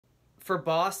for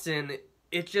Boston,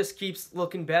 it just keeps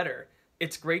looking better.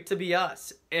 It's great to be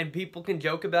us, and people can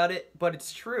joke about it, but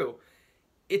it's true.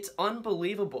 It's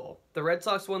unbelievable. The Red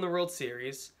Sox won the World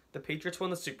Series. The Patriots won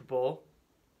the Super Bowl.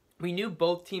 We knew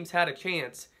both teams had a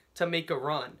chance to make a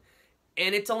run,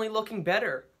 and it's only looking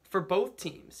better for both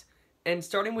teams. And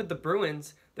starting with the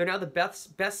Bruins, they're now the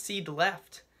best seed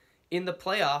left in the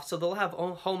playoffs, so they'll have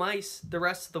home ice the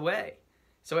rest of the way.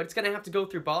 So it's going to have to go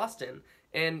through Boston,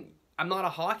 and I'm not a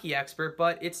hockey expert,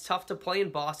 but it's tough to play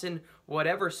in Boston,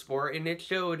 whatever sport, and it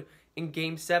showed in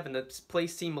Game 7. The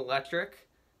place seemed electric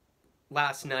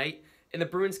last night, and the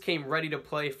Bruins came ready to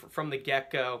play from the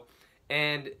get-go,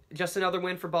 and just another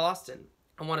win for Boston.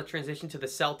 I want to transition to the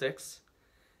Celtics.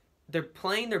 They're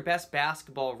playing their best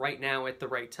basketball right now at the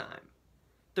right time.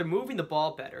 They're moving the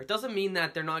ball better. It doesn't mean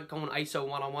that they're not going ISO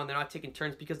one-on-one, they're not taking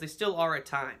turns, because they still are at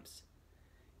times.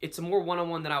 It's more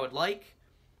one-on-one than I would like.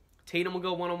 Tatum will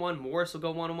go one-on-one, Morris will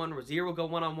go one-on-one, Rozier will go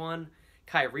one-on-one,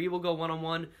 Kyrie will go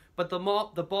one-on-one, but the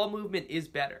ball movement is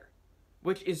better,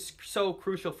 which is so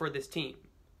crucial for this team.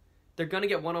 They're going to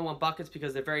get one-on-one buckets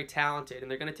because they're very talented, and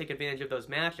they're going to take advantage of those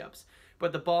matchups,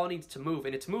 but the ball needs to move,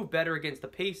 and it's moved better against the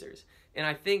Pacers, and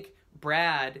I think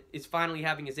Brad is finally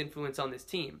having his influence on this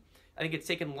team. I think it's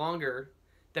taken longer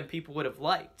than people would have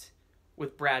liked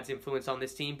with Brad's influence on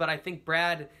this team, but I think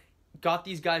Brad got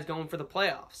these guys going for the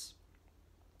playoffs.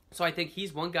 So I think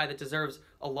he's one guy that deserves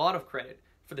a lot of credit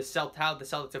for how the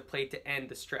Celtics have played to end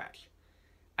the stretch.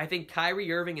 I think Kyrie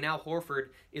Irving and Al Horford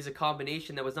is a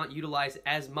combination that was not utilized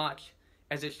as much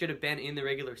as it should have been in the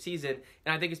regular season,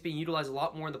 and I think it's being utilized a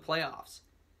lot more in the playoffs.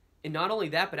 And not only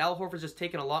that, but Al Horford's just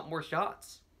taken a lot more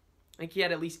shots. I think he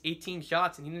had at least 18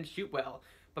 shots, and he didn't shoot well.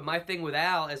 But my thing with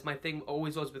Al, as my thing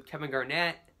always was with Kevin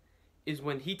Garnett, is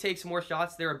when he takes more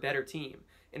shots, they're a better team.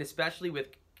 And especially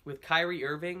with Kyrie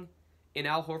Irving and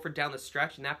Al Horford down the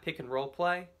stretch in that pick and roll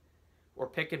play, or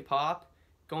pick and pop,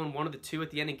 going one of the two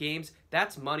at the end of games,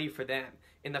 that's money for them.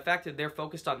 And the fact that they're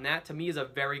focused on that, to me, is a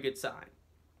very good sign.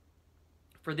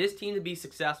 For this team to be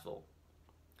successful,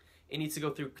 it needs to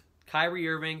go through Kyrie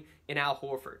Irving and Al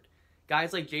Horford.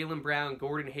 Guys like Jaylen Brown,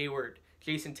 Gordon Hayward,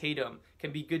 Jason Tatum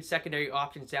can be good secondary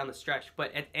options down the stretch,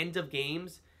 but at end of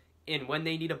games, and when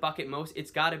they need a bucket most,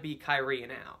 it's got to be Kyrie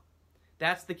and Al.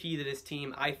 That's the key to this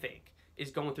team, I think, is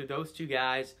going through those two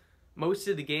guys most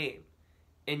of the game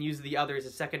and use the others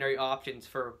as secondary options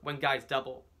for when guys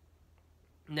double.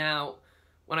 Now,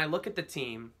 when I look at the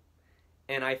team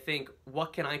and I think,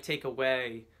 what can I take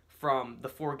away from the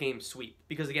 4-game sweep?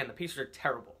 Because, again, the Pacers are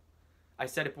terrible. I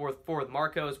said it before with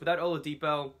Marcos. Without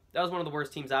Oladipo, that was one of the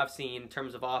worst teams I've seen in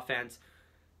terms of offense.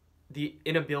 The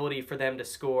inability for them to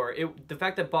score. The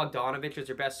fact that Bogdanovich is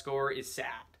their best scorer is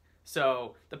sad.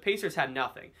 So the Pacers had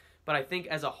nothing. But I think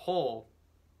as a whole,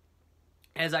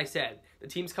 as I said, the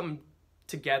team's coming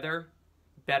together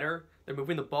better. They're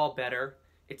moving the ball better.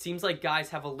 It seems like guys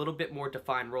have a little bit more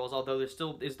defined roles, although there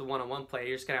still is the one-on-one play.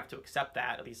 You're just going to have to accept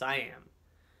that. At least I am.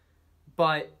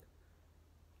 But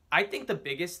I think the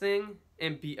biggest thing,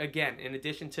 again, in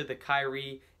addition to the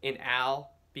Kyrie and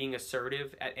Al being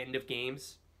assertive at end of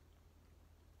games,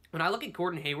 when I look at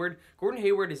Gordon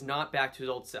Hayward is not back to his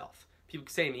old self. People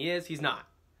saying he is, he's not.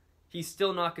 He's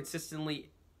still not consistently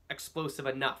explosive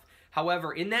enough.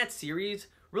 However, in that series,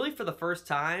 really for the first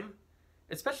time,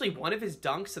 especially one of his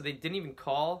dunks that they didn't even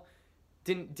call,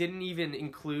 didn't even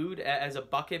include as a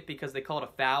bucket because they called a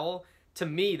foul, to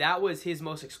me, that was his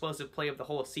most explosive play of the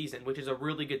whole season, which is a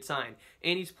really good sign.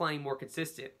 And he's playing more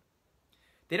consistent.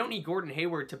 They don't need Gordon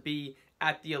Hayward to be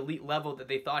at the elite level that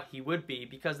they thought he would be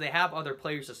because they have other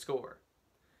players to score.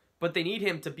 But they need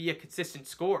him to be a consistent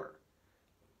scorer,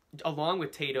 along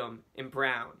with Tatum and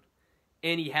Brown.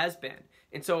 And he has been.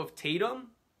 And so if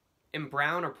Tatum and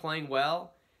Brown are playing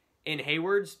well, and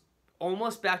Hayward's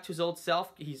almost back to his old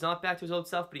self, he's not back to his old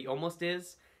self, but he almost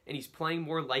is, and he's playing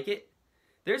more like it,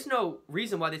 there's no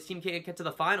reason why this team can't get to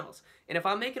the finals. And if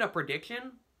I'm making a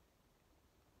prediction,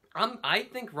 I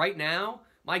think right now,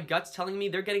 my gut's telling me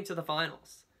they're getting to the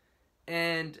finals.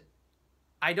 And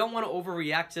I don't want to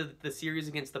overreact to the series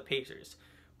against the Pacers.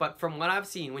 But from what I've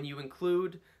seen, when you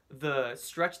include the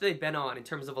stretch they've been on in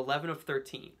terms of 11 of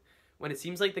 13, when it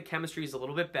seems like the chemistry is a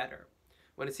little bit better,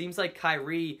 when it seems like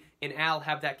Kyrie and Al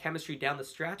have that chemistry down the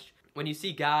stretch, when you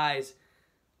see guys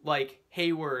like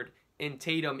Hayward and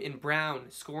Tatum and Brown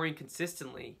scoring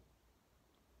consistently,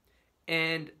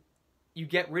 and you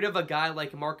get rid of a guy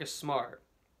like Marcus Smart,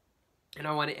 and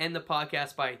I want to end the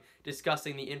podcast by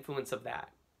discussing the influence of that.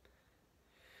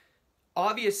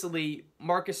 Obviously,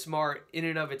 Marcus Smart, in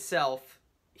and of itself,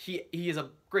 he is a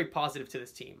great positive to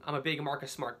this team. I'm a big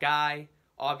Marcus Smart guy.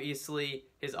 Obviously,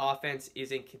 his offense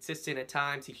is inconsistent at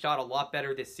times. He shot a lot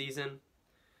better this season.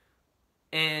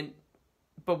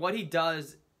 But what he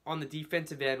does on the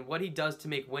defensive end, what he does to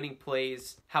make winning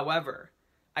plays, however,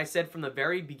 I said from the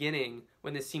very beginning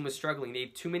when this team was struggling, they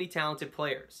had too many talented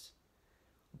players.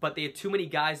 But they had too many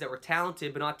guys that were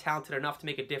talented but not talented enough to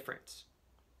make a difference.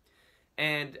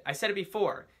 And I said it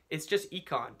before, it's just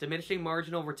econ, diminishing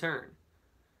marginal return.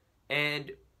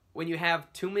 And when you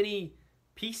have too many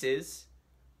pieces,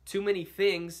 too many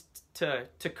things to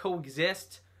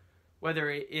coexist, whether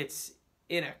it's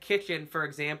in a kitchen, for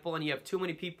example, and you have too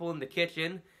many people in the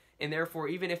kitchen, and therefore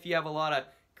even if you have a lot of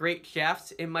great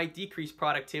chefs, it might decrease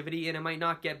productivity and it might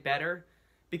not get better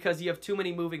because you have too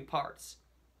many moving parts.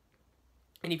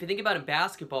 And if you think about in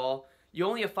basketball, you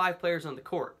only have 5 players on the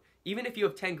court. Even if you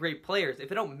have 10 great players, if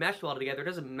they don't mesh well together, it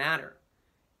doesn't matter.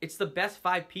 It's the best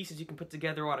 5 pieces you can put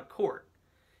together on a court.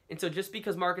 And so just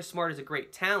because Marcus Smart is a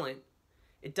great talent,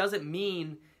 it doesn't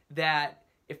mean that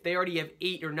if they already have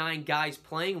 8 or 9 guys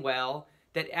playing well,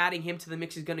 that adding him to the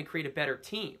mix is going to create a better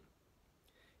team.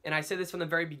 And I said this from the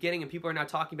very beginning, and people are now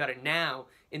talking about it now,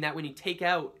 in that when you take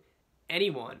out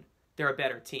anyone, they're a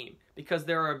better team. Because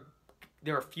there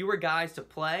are fewer guys to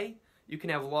play, you can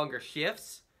have longer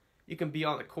shifts, you can be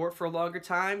on the court for a longer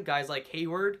time. Guys like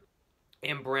Hayward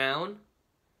and Brown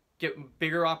get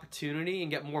bigger opportunity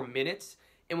and get more minutes.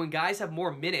 And when guys have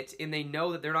more minutes and they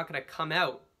know that they're not going to come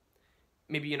out,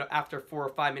 maybe after 4 or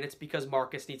 5 minutes because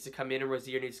Marcus needs to come in and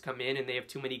Rozier needs to come in and they have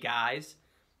too many guys,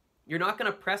 you're not going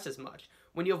to press as much.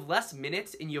 When you have less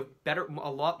minutes and you have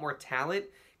a lot more talent,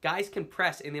 guys can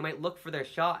press and they might look for their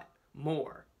shot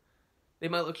more. They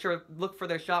might look for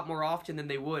their shot more often than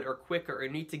they would, or quicker, or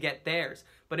need to get theirs.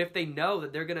 But if they know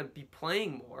that they're going to be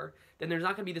playing more, then there's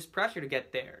not going to be this pressure to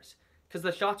get theirs. Because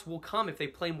the shots will come if they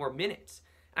play more minutes.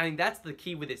 I think that's the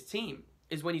key with this team,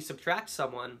 is when you subtract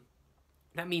someone,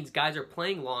 that means guys are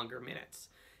playing longer minutes.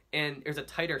 And there's a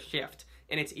tighter shift.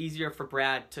 And it's easier for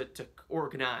Brad to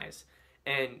organize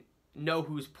and know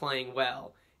who's playing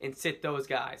well and sit those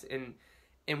guys. And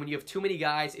when you have too many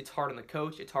guys, it's hard on the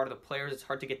coach, it's hard on the players, it's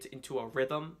hard to get into a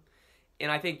rhythm.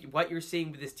 And I think what you're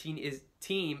seeing with this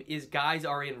team is guys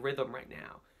are in rhythm right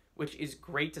now, which is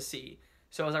great to see.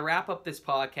 So as I wrap up this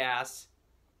podcast,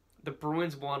 the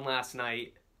Bruins won last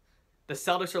night. The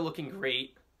Celtics are looking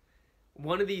great.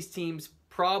 One of these teams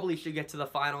probably should get to the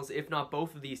finals, if not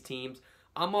both of these teams.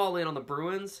 I'm all in on the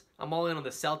Bruins. I'm all in on the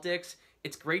Celtics.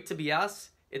 It's great to be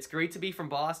us. It's great to be from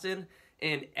Boston.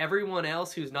 And everyone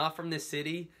else who's not from this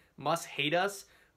city must hate us